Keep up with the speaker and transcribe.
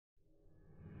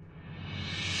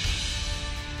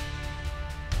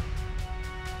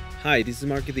Hi, this is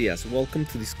Mark Diaz. Welcome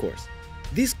to this course.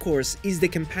 This course is the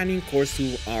companion course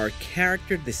to our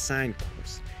character design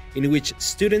course, in which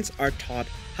students are taught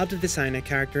how to design a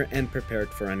character and prepare it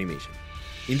for animation.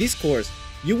 In this course,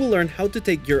 you will learn how to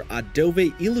take your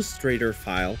Adobe Illustrator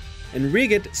file and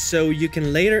rig it so you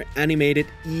can later animate it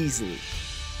easily.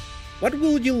 What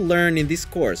will you learn in this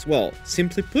course? Well,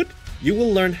 simply put, you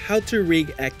will learn how to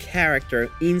rig a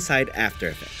character inside After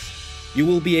Effects. You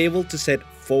will be able to set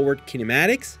forward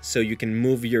kinematics so you can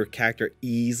move your character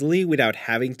easily without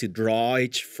having to draw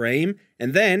each frame,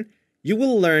 and then you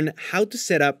will learn how to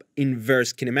set up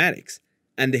inverse kinematics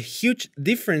and the huge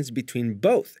difference between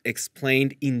both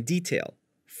explained in detail,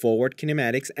 forward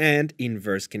kinematics and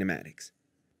inverse kinematics.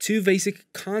 Two basic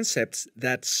concepts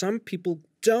that some people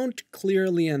don't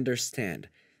clearly understand.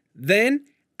 Then,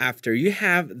 after you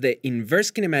have the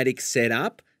inverse kinematics set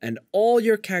up and all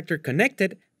your character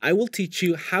connected, I will teach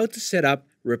you how to set up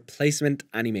replacement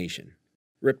animation.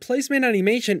 Replacement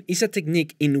animation is a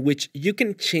technique in which you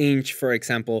can change, for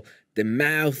example, the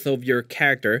mouth of your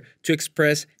character to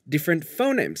express different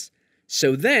phonemes.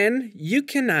 So then you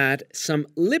can add some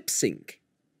lip sync.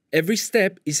 Every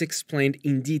step is explained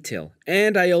in detail,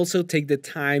 and I also take the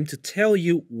time to tell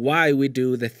you why we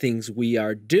do the things we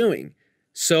are doing.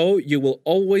 So you will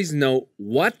always know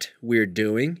what we're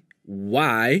doing,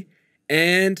 why,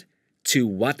 and to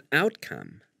what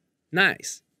outcome.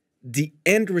 Nice. The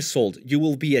end result you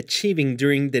will be achieving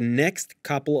during the next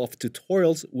couple of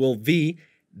tutorials will be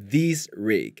this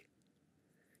rig.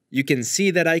 You can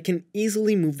see that I can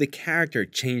easily move the character,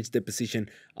 change the position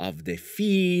of the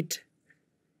feet,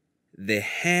 the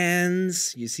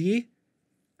hands, you see?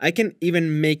 I can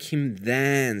even make him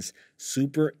dance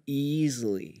super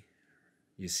easily.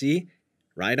 You see?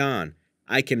 Right on.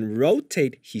 I can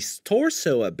rotate his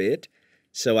torso a bit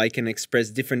so I can express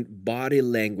different body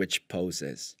language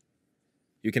poses.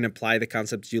 You can apply the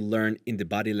concepts you learn in the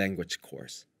body language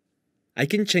course. I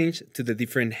can change to the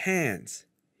different hands.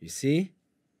 You see?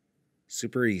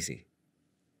 Super easy.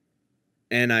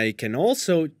 And I can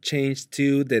also change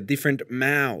to the different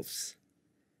mouths.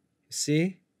 You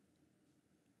see?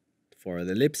 For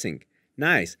the lip sync.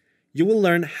 Nice. You will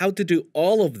learn how to do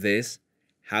all of this,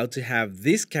 how to have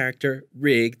this character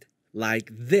rigged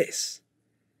like this.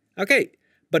 Okay,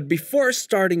 but before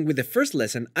starting with the first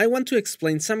lesson, I want to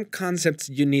explain some concepts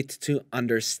you need to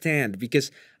understand because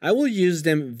I will use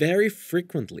them very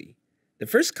frequently. The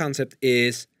first concept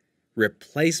is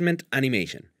replacement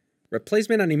animation.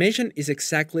 Replacement animation is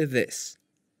exactly this: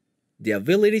 the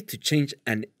ability to change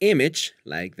an image,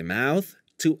 like the mouth,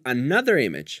 to another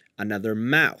image, another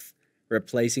mouth,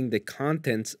 replacing the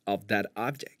contents of that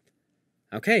object.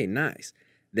 Okay, nice.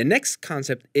 The next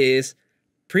concept is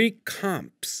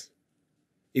PRECOMPS.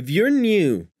 If you're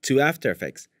new to After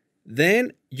Effects,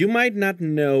 then you might not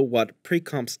know what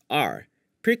PRECOMPS are.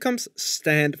 PRECOMPS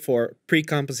stand for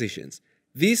PRECOMPOSITIONS.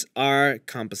 These are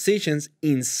compositions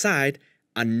inside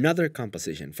another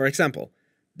composition. For example,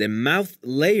 the mouth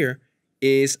layer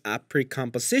is a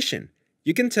PRECOMPOSITION.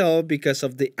 You can tell because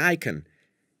of the icon.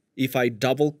 If I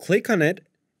double click on it,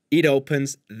 it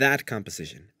opens that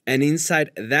composition. And inside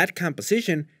that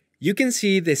composition, you can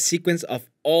see the sequence of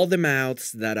all the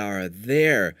mouths that are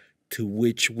there to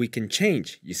which we can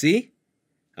change. You see?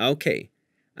 Okay.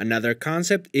 Another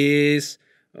concept is,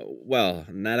 well,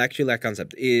 not actually a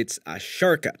concept. It's a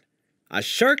shortcut. A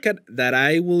shortcut that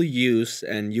I will use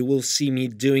and you will see me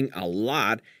doing a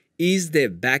lot is the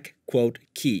back quote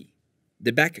key.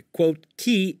 The back quote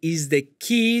key is the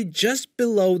key just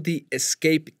below the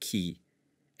escape key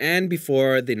and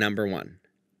before the number 1.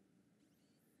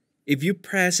 If you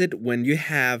press it when you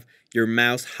have your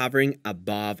mouse hovering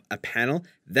above a panel,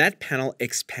 that panel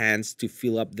expands to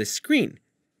fill up the screen.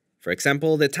 For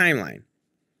example, the timeline.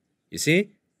 You see?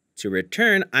 To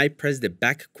return, I press the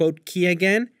back quote key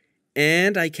again,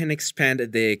 and I can expand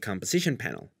the composition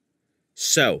panel.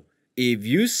 So, if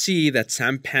you see that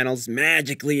some panels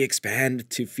magically expand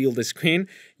to fill the screen,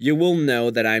 you will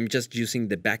know that I'm just using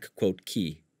the back quote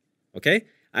key. Okay?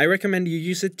 I recommend you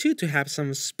use it too to have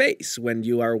some space when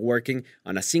you are working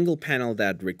on a single panel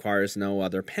that requires no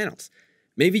other panels.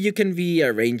 Maybe you can be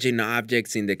arranging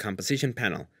objects in the composition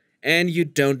panel, and you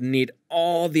don't need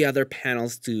all the other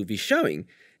panels to be showing,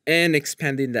 and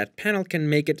expanding that panel can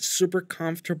make it super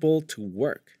comfortable to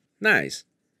work. Nice.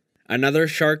 Another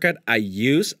shortcut I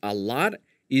use a lot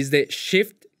is the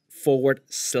Shift forward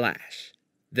slash.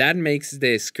 That makes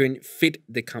the screen fit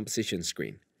the composition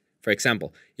screen. For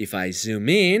example, if I zoom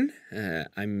in,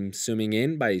 I'm zooming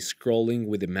in by scrolling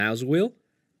with the mouse wheel,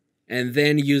 and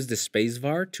then use the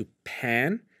spacebar to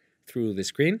pan through the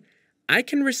screen, I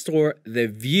can restore the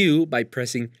view by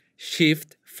pressing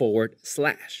Shift/.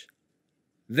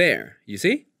 There, you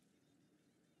see?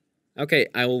 Okay,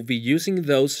 I will be using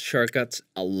those shortcuts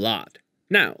a lot.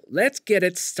 Now, let's get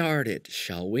it started,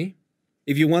 shall we?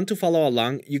 If you want to follow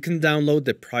along, you can download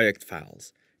the project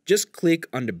files. Just click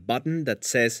on the button that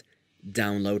says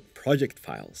Download Project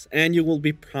Files, and you will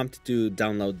be prompted to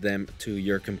download them to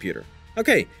your computer.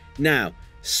 Okay, now,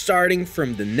 starting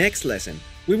from the next lesson,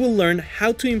 we will learn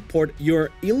how to import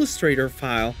your Illustrator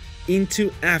file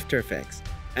into After Effects.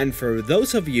 And for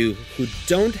those of you who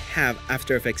don't have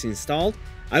After Effects installed,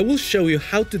 I will show you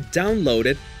how to download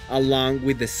it along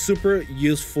with the super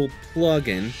useful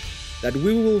plugin that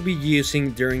we will be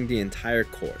using during the entire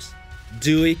course,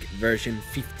 DUIC version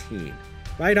 15.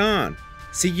 Right on!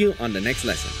 See you on the next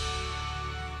lesson.